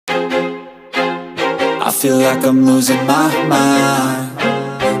I feel like I'm losing my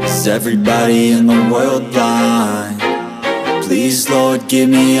mind. Is everybody in the world blind? Please, Lord, give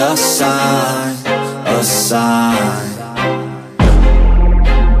me a sign, a sign.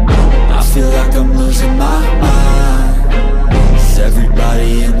 I feel like I'm losing my mind. Is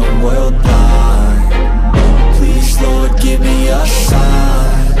everybody in the world blind? Please, Lord, give me a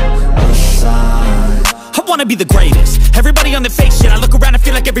sign, a sign. I wanna be the greatest. Everybody on the fake shit. I look around and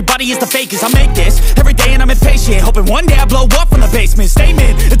feel like everybody is the fakest. I make this every day and I'm impatient, hoping one day I blow up from the basement.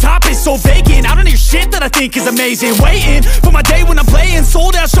 Statement, the top is so vacant. I don't hear shit that I think is amazing. Waiting for my day when I'm playing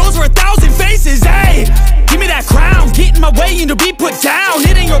sold out shows for 1,000 faces. Hey, give me that crown, get in my way and to be put down.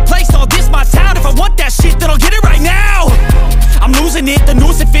 It ain't your place, all this my town. If I want that shit, then I'll get it right now. I'm losing it, the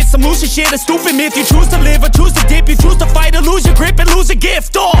noose it fits, I'm losing shit. A stupid myth, you choose to live or choose to dip. You choose to fight or lose your grip and lose a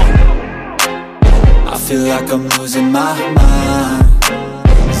gift. I feel like I'm losing my mind.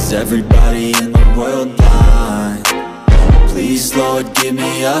 Is everybody in the world blind? Please, Lord, give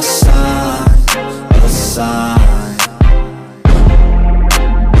me a sign, a sign.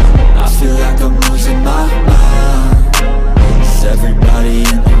 I feel like I'm losing my mind. Is everybody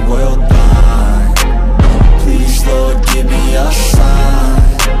in the world blind? Please, Lord, give me a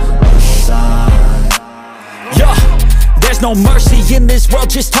sign, a sign. Yeah. There's no mercy in this world,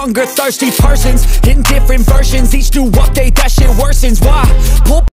 just hunger-thirsty persons in different versions. Each new update, that shit worsens. Why? Pull